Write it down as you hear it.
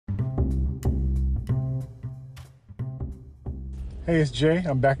Hey, it's Jay.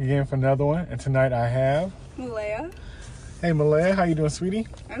 I'm back again for another one, and tonight I have Malaya. Hey, Malaya. How you doing, sweetie?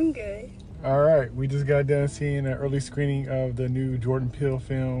 I'm good. All right, we just got done seeing an early screening of the new Jordan Peele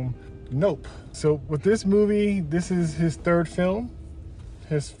film, Nope. So with this movie, this is his third film.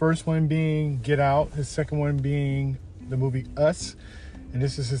 His first one being Get Out. His second one being the movie Us, and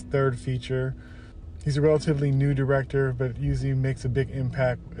this is his third feature. He's a relatively new director, but usually makes a big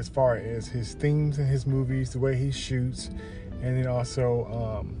impact as far as his themes in his movies, the way he shoots, and then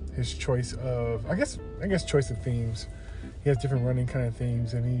also his choice of, I guess choice of themes. He has different running kind of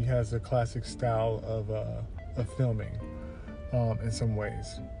themes, and he has a classic style of filming in some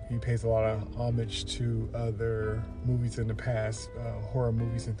ways. He pays a lot of homage to other movies in the past, horror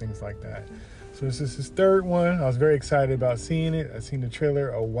movies and things like that. So this is his third one. I was very excited about seeing it. I seen the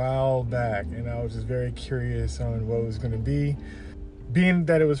trailer a while back, and I was just very curious on what it was going to be. Being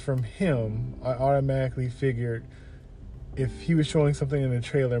that it was from him, I automatically figured if he was showing something in the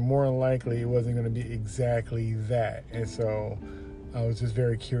trailer, more than likely it wasn't going to be exactly that. And so I was just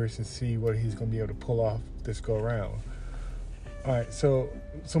very curious to see what he's going to be able to pull off this go around. All right, so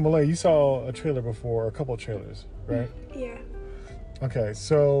Malay, you saw a trailer before, a couple of trailers, right? Yeah. Okay,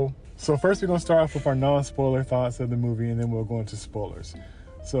 so first we're going to start off with our non-spoiler thoughts of the movie, and then we'll go into spoilers.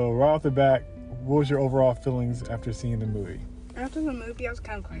 So right off the bat, what was your overall feelings after seeing the movie? After the movie, I was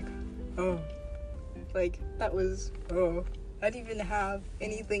kind of like, I didn't even have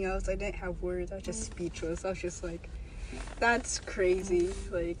anything else. I didn't have words. I was just speechless. I was just like, that's crazy.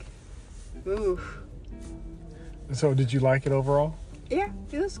 Like, ooh. So did you like it overall? Yeah,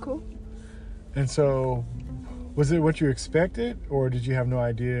 it was cool. And so, was it what you expected, or did you have no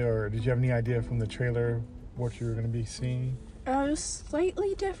idea, or did you have any idea from the trailer what you were going to be seeing? It was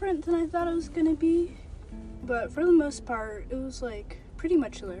slightly different than I thought it was going to be, but for the most part, it was like pretty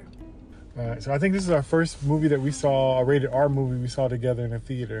much there. All right, so I think this is our first movie that we saw, a rated R movie we saw together in a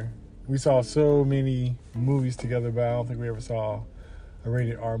theater. We saw so many movies together, but I don't think we ever saw a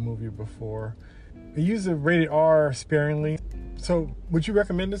rated R movie before. They use the rated R sparingly. So, would you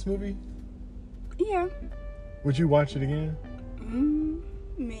recommend this movie? Yeah. Would you watch it again?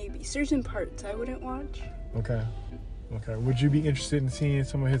 Maybe. Certain parts I wouldn't watch. Okay. Would you be interested in seeing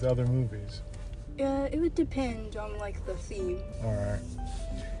some of his other movies? It would depend on, like, the theme. All right.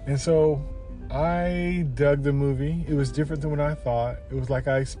 And so, I dug the movie. It was different than what I thought. It was like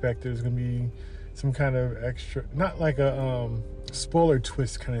I expected. It was going to be some kind of extra, not like a spoiler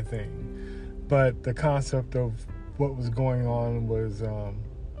twist kind of thing, but the concept of what was going on was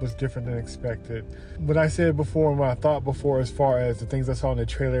different than expected. What I said before and what I thought before, as far as the things I saw in the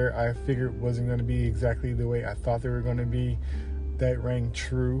trailer, I figured wasn't going to be exactly the way I thought they were going to be. That rang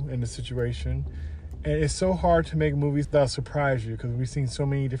true in the situation. And it's so hard to make movies that'll surprise you, because we've seen so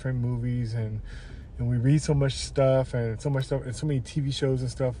many different movies and we read so much stuff and so many TV shows and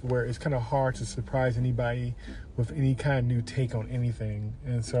stuff where it's kind of hard to surprise anybody with any kind of new take on anything.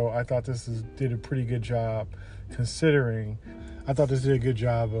 And so I thought did a pretty good job, considering I thought this did a good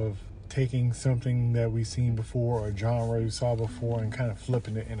job of taking something that we've seen before or a genre we saw before and kind of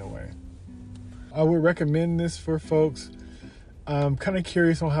flipping it in a way. I would recommend this for folks. I'm kind of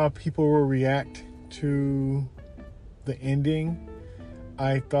curious on how people will react to the ending.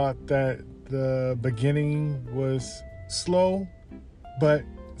 I thought that the beginning was slow, but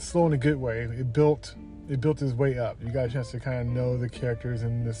slow in a good way. It built its way up. You got a chance to kind of know the characters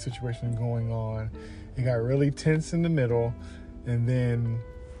and the situation going on. It got really tense in the middle, and then,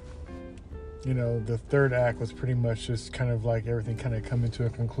 the third act was pretty much just kind of like everything kind of coming to a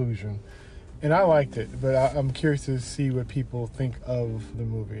conclusion. And I liked it, but I'm curious to see what people think of the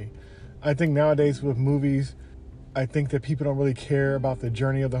movie. I think nowadays with movies, I think that people don't really care about the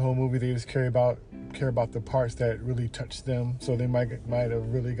journey of the whole movie. They just care about the parts that really touch them. So they might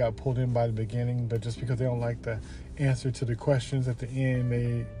have really got pulled in by the beginning, but just because they don't like the answer to the questions at the end,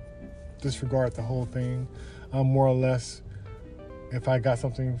 they disregard the whole thing. More or less, if I got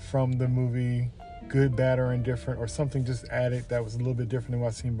something from the movie, good, bad, or indifferent, or something just added that was a little bit different than what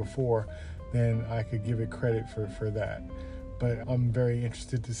I've seen before, then I could give it credit for that. But I'm very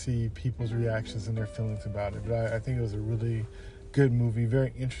interested to see people's reactions and their feelings about it. But I think it was a really good movie,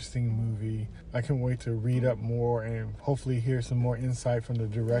 very interesting movie. I can't wait to read up more and hopefully hear some more insight from the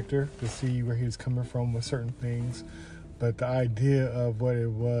director to see where he was coming from with certain things. But the idea of what it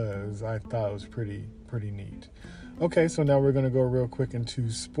was, I thought was pretty neat. Okay, so now we're going to go real quick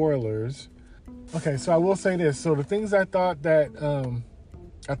into spoilers. Okay, so I will say this. So the things I thought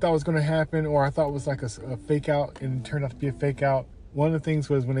was going to happen, or I thought was like a fake out, and it turned out to be a fake out. One of the things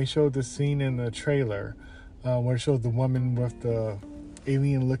was when they showed the scene in the trailer, where it showed the woman with the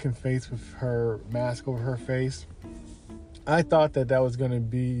alien looking face with her mask over her face. I thought that was going to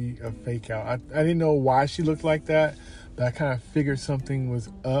be a fake out. I didn't know why she looked like that, but I kind of figured something was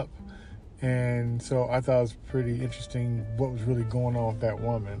up. And so I thought it was pretty interesting what was really going on with that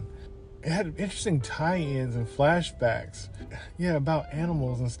woman. It had interesting tie-ins and flashbacks, about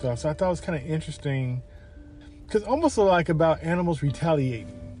animals and stuff. So I thought it was kind of interesting, because almost like about animals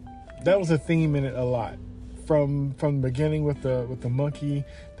retaliating. That was a theme in it a lot. From the beginning with the monkey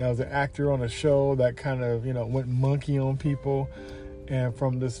that was an actor on a show that kind of went monkey on people, and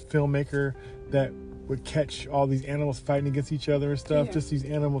from this filmmaker that would catch all these animals fighting against each other and stuff. Just these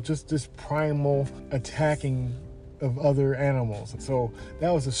animals, just this primal attacking of other animals. So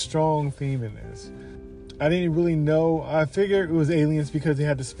that was a strong theme in this. I didn't really know. I figured it was aliens because they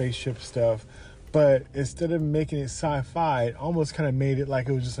had the spaceship stuff, but instead of making it sci-fi, it almost kind of made it like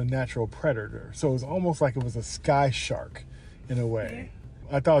it was just a natural predator. So it was almost like it was a sky shark in a way.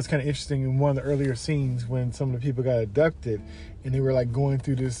 I thought it was kind of interesting in one of the earlier scenes when some of the people got abducted and they were like going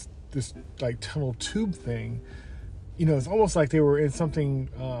through this like tunnel tube thing. It's almost like they were in something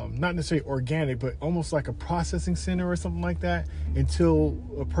not necessarily organic, but almost like a processing center or something like that, until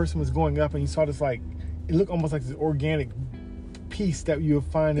a person was going up and you saw this, like, it looked almost like this organic piece that you would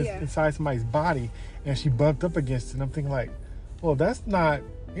find inside somebody's body, and she bumped up against it, and I'm thinking like, well, that's not,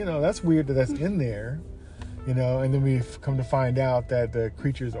 that's weird that that's in there, and then we've come to find out that the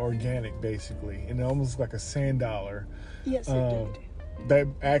creature is organic basically, and it almost like a sand dollar. Yes, it did. That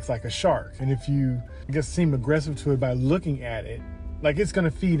acts like a shark, and if you, I guess, seem aggressive to it by looking at it, like, it's going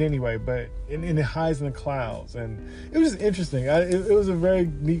to feed anyway, but and it hides in the clouds, and it was just interesting. It was a very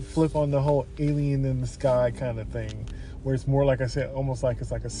neat flip on the whole alien in the sky kind of thing, where it's more, like I said, almost like it's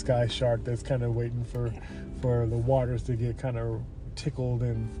like a sky shark that's kind of waiting for the waters to get kind of tickled,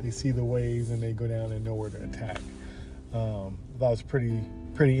 and they see the waves and they go down and know where to attack. That was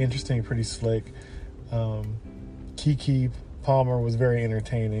pretty interesting, pretty slick. Kiki Palmer was very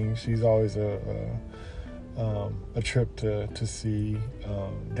entertaining. She's always a trip to see.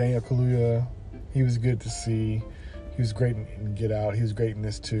 Daniel Kaluuya, he was good to see. He was great in Get Out. He was great in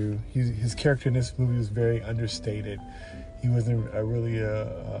this too. His character in this movie was very understated. He wasn't really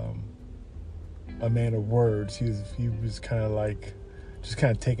a man of words. He was kind of like just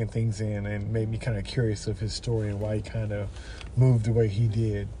kind of taking things in, and made me kind of curious of his story and why he kind of moved the way he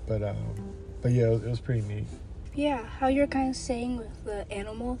did. But yeah, it was pretty neat. Yeah, how you're kind of saying with the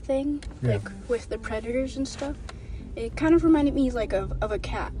animal thing, like with the predators and stuff, it kind of reminded me like of a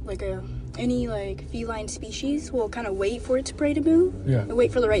cat. Like any like feline species will kind of wait for its prey to move, and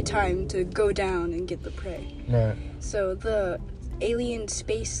wait for the right time to go down and get the prey. Right. So the alien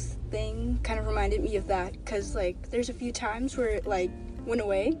space thing kind of reminded me of that, because like there's a few times where it like went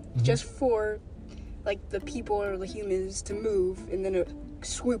away just for like the people or the humans to move, and then it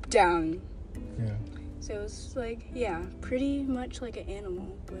swooped down. Yeah. So it was like, pretty much like an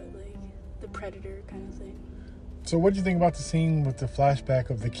animal, but like the predator kind of thing. So what do you think about the scene with the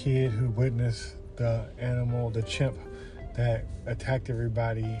flashback of the kid who witnessed the animal, the chimp, that attacked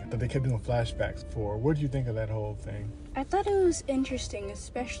everybody, that they kept doing flashbacks for? What do you think of that whole thing? I thought it was interesting,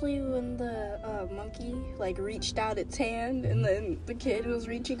 especially when the monkey like reached out its hand, and then the kid was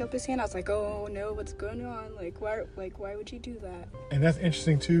reaching up his hand. I was like, oh no, what's going on? Like, why would you do that? And that's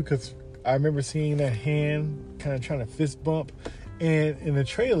interesting too, because I remember seeing that hand kind of trying to fist bump, and in the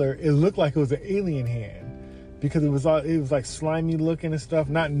trailer it looked like it was an alien hand, because it was like slimy looking and stuff,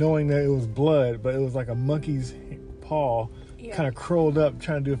 not knowing that it was blood, but it was like a monkey's paw kind of curled up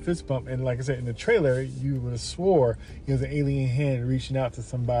trying to do a fist bump. And like I said, in the trailer you would have swore it was an alien hand reaching out to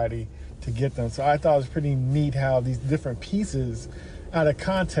somebody to get them. So I thought it was pretty neat how these different pieces out of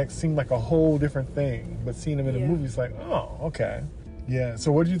context seemed like a whole different thing, but seeing them in the movie, it's like, oh, okay. Yeah,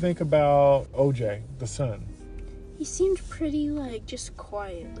 so what do you think about OJ, the son? He seemed pretty, like, just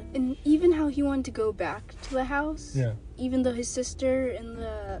quiet. And even how he wanted to go back to the house. Yeah. Even though his sister and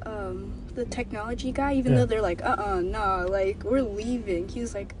the technology guy, even though they're like, nah, like, we're leaving. He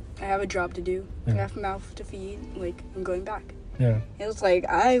was like, I have a job to do. I have a mouth to feed. Like, I'm going back. Yeah. It was like,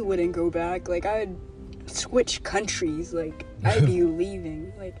 I wouldn't go back. Like, I'd switch countries. Like, I'd be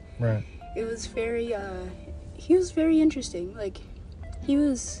leaving. Like, right. It was very, he was very interesting. Like, he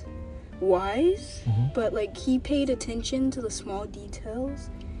was wise, but like he paid attention to the small details,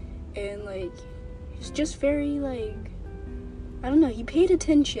 and like he's just very like, I don't know, he paid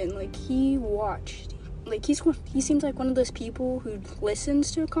attention, like he watched, like he seems like one of those people who listens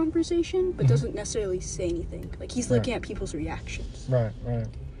to a conversation but doesn't necessarily say anything. Like he's looking at people's reactions. Right.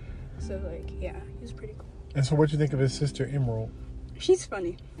 So like, yeah, he was pretty cool. And so what do you think of his sister Emerald? She's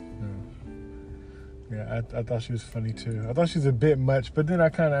funny. Yeah, I thought she was funny too. I thought she was a bit much, but then I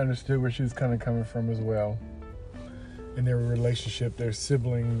kind of understood where she was kind of coming from as well. and their relationship, their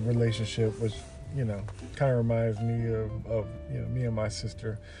sibling relationship, which, you know, kind of reminds me of you know, me and my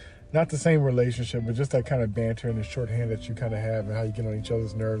sister. Not the same relationship, but just that kind of banter and the shorthand that you kind of have, and how you get on each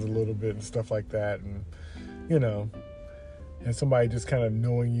other's nerves a little bit and stuff like that. And, you know, and somebody just kind of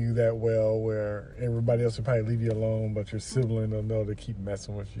knowing you that well, where everybody else will probably leave you alone, but your sibling will know to keep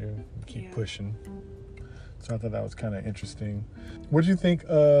messing with you and keep pushing. So I thought that was kind of interesting. What do you think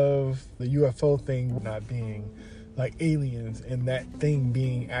of the UFO thing not being like aliens and that thing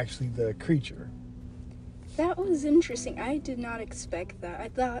being actually the creature? That was interesting. I did not expect that. I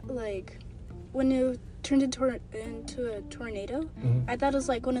thought, like, when it turned into a tornado, I thought it was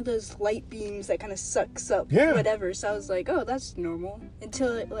like one of those light beams that kind of sucks up whatever. So I was like, oh, that's normal.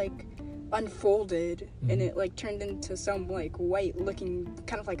 Until it, like, unfolded and it, like, turned into some, like, white looking,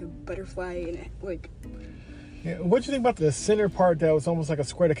 kind of like a butterfly, and it, like... Yeah, what do you think about the center part that was almost like a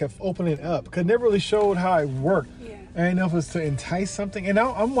square that kept opening up? Because it never really showed how it worked. Yeah. I didn't know if it was to entice something. And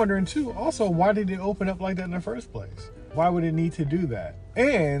now I'm wondering, too, also, why did it open up like that in the first place? Why would it need to do that?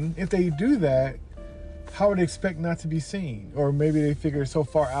 And if they do that, how would they expect not to be seen? Or maybe they figure so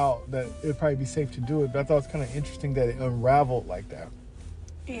far out that it would probably be safe to do it. But I thought it was kind of interesting that it unraveled like that.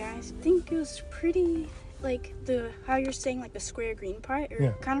 Yeah, I think it was pretty, like, how you're saying, like, the square green part.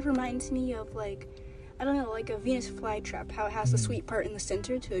 It kind of reminds me of, like, I don't know, like a Venus flytrap, how it has the sweet part in the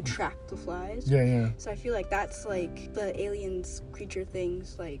center to attract the flies. Yeah. So I feel like that's, like, the aliens, creature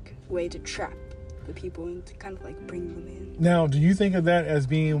things, like, way to trap the people and to kind of, like, bring them in. Now, do you think of that as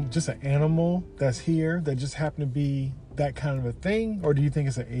being just an animal that's here that just happened to be that kind of a thing? Or do you think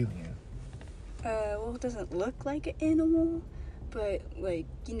it's an alien? Well, it doesn't look like an animal, but, like,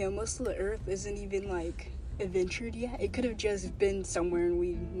 you know, most of the Earth isn't even, like, adventured yet. It could have just been somewhere and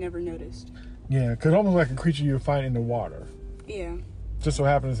we never noticed. Yeah, because almost like a creature you would find in the water. Yeah. Just so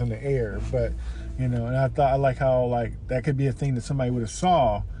happens in the air. But, you know, and I like how, like, that could be a thing that somebody would have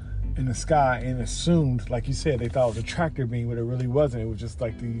saw in the sky and assumed, like you said, they thought it was a tractor beam, but it really wasn't. It was just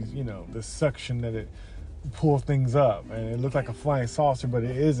like these, you know, the suction that it pulls things up. And it looked like a flying saucer, but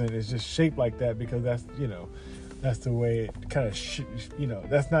it isn't. It's just shaped like that because that's, you know, that's the way it kind of, you know,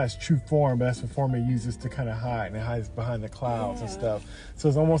 that's not its true form, but that's the form it uses to kind of hide, and it hides behind the clouds and stuff. So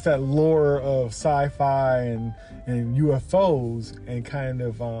it's almost that lure of sci-fi and UFOs and kind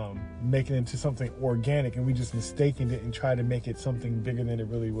of making it into something organic, and we just mistaken it and try to make it something bigger than it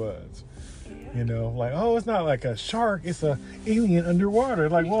really was. You know, like, oh, it's not like a shark, it's a alien underwater.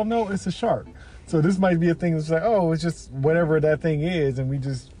 Like, well, no, it's a shark. So this might be a thing that's like, oh, it's just whatever that thing is, and we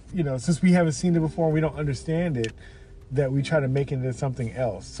just, you know, since we haven't seen it before and we don't understand it, that we try to make it into something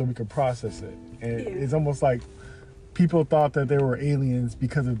else so we could process it. And it's almost like people thought that there were aliens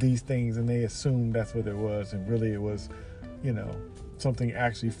because of these things, and they assumed that's what it was, and really it was, you know, something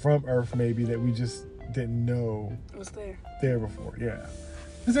actually from Earth maybe that we just didn't know it was there before. Yeah,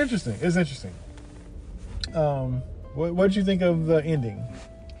 it's interesting. What did you think of the ending?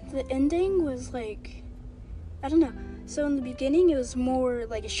 The ending was like, I don't know. So in the beginning, it was more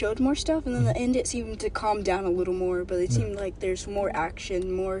like it showed more stuff, and then the end it seemed to calm down a little more. But it seemed like there's more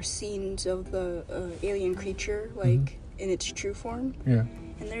action, more scenes of the alien creature, like in its true form. Yeah.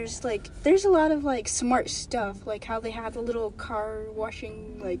 And there's a lot of like smart stuff, like how they had the little car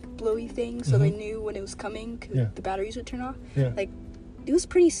washing like blowy thing, so they knew when it was coming, 'cause the batteries would turn off. Yeah. Like it was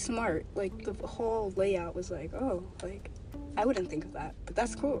pretty smart. Like the whole layout was like, oh, like I wouldn't think of that, but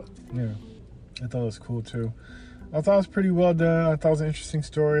that's cool. Yeah, I thought it was cool too. I thought it was pretty well done. I thought it was an interesting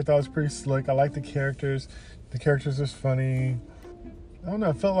story. I thought it was pretty slick. I liked the characters. The characters was funny. I don't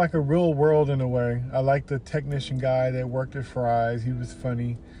know. It felt like a real world in a way. I liked the technician guy that worked at Fry's. He was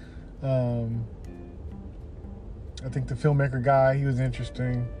funny. I think the filmmaker guy, he was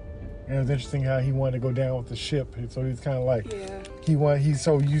interesting. And it was interesting how he wanted to go down with the ship. So he was kind of like, he's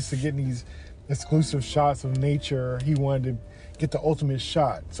so used to getting these exclusive shots of nature. He wanted to get the ultimate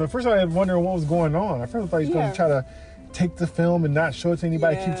shot. So at first I was wondering what was going on. At first I thought he was going to try to take the film and not show it to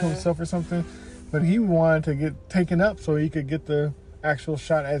anybody, keep it to himself or something. But he wanted to get taken up so he could get the actual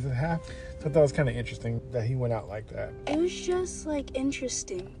shot as it happened. So I thought it was kind of interesting that he went out like that. It was just, like,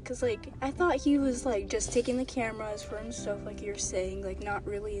 interesting. Because, like, I thought he was, like, just taking the cameras for himself, like you're saying. Like, not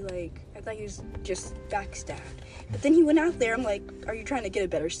really, like, I thought he was just backstabbed. But then he went out there, I'm like, are you trying to get a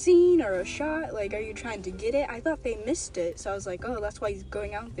better scene or a shot? Like, are you trying to get it? I thought they missed it. So I was like, oh, that's why he's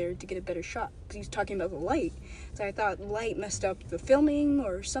going out there to get a better shot. Because he's talking about the light. So I thought light messed up the filming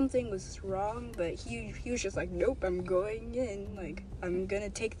or something was wrong. But he was just like, nope, I'm going in. Like, I'm going to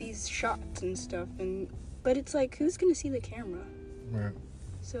take these shots and stuff. But it's like, who's going to see the camera? Right.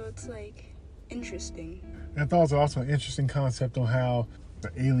 So it's like, interesting. And I thought it was also an interesting concept on how the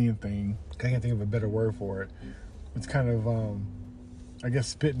alien thing, I can't think of a better word for it, was kind of, I guess,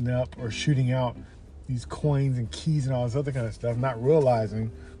 spitting up or shooting out these coins and keys and all this other kind of stuff, not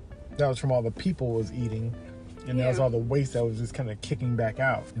realizing that was from all the people was eating, and that was all the waste that was just kind of kicking back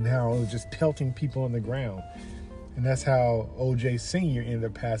out, and how it was just pelting people on the ground. And that's how O.J. Sr. ended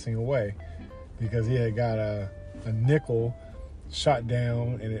up passing away, because he had got a nickel shot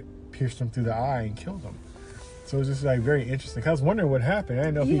down and it pierced him through the eye and killed him. So it was just like very interesting. I was wondering what happened. I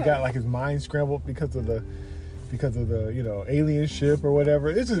didn't know if he got like his mind scrambled because of the alien ship or whatever.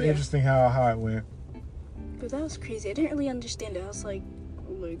 It's just interesting how it went. But that was crazy. I didn't really understand it. I was like,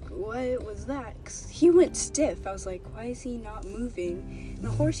 what was that? 'Cause he went stiff. I was like, why is he not moving? And the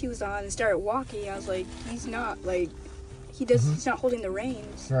horse he was on and started walking. I was like, he's not like, he's not holding the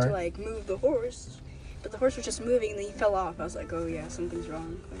reins to like move the horse. But the horse was just moving and then he fell off. I was like, oh yeah, something's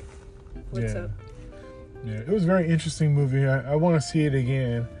wrong. Like, what's up? Yeah, it was a very interesting movie. I want to see it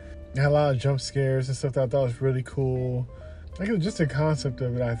again. It had a lot of jump scares and stuff that I thought was really cool. Like, it was just the concept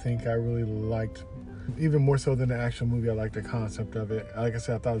of it, I think I really liked. Even more so than the actual movie, I liked the concept of it. Like I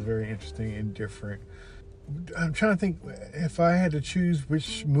said, I thought it was very interesting and different. I'm trying to think if I had to choose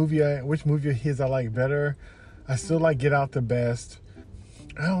which movie of his I like better. I still like Get Out the best.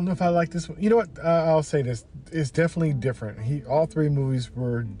 I don't know if I like this one. You know what? I'll say this. It's definitely different. All three movies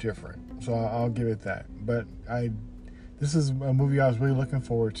were different, so I'll give it that. But this is a movie I was really looking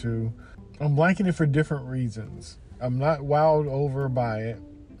forward to. I'm liking it for different reasons. I'm not wowed over by it,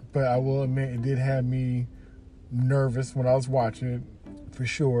 but I will admit it did have me nervous when I was watching it, for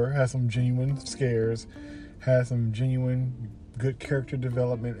sure. Had some genuine scares, had some genuine good character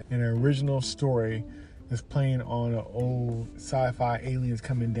development, and an original story that's playing on an old sci-fi aliens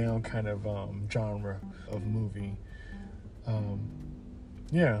coming down kind of genre of movie.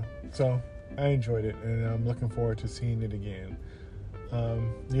 So I enjoyed it, and I'm looking forward to seeing it again.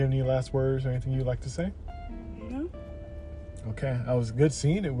 Do you have any last words or anything you'd like to say? No. Okay, I was good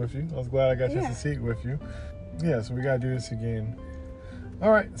seeing it with you. I was glad I got a chance to see it with you. Yeah, so we got to do this again.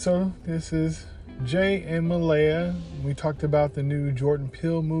 All right, so this is Jay and Malaya. We talked about the new Jordan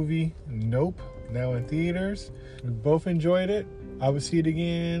Peele movie, Nope, now in theaters. We both enjoyed it. I would see it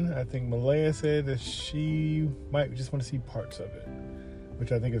again. I think Malaya said that she might just want to see parts of it,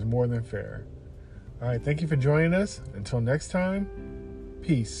 which I think is more than fair. All right, thank you for joining us. Until next time,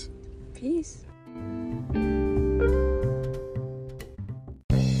 peace. Peace.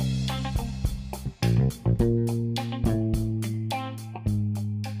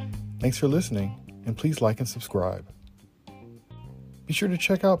 Thanks for listening, and please like and subscribe. Be sure to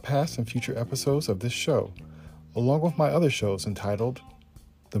check out past and future episodes of this show, along with my other shows entitled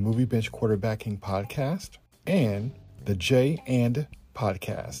The Movie Bench Quarterbacking Podcast and The Jay and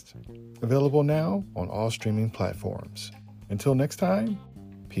Podcast, available now on all streaming platforms. Until next time,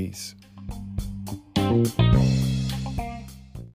 peace.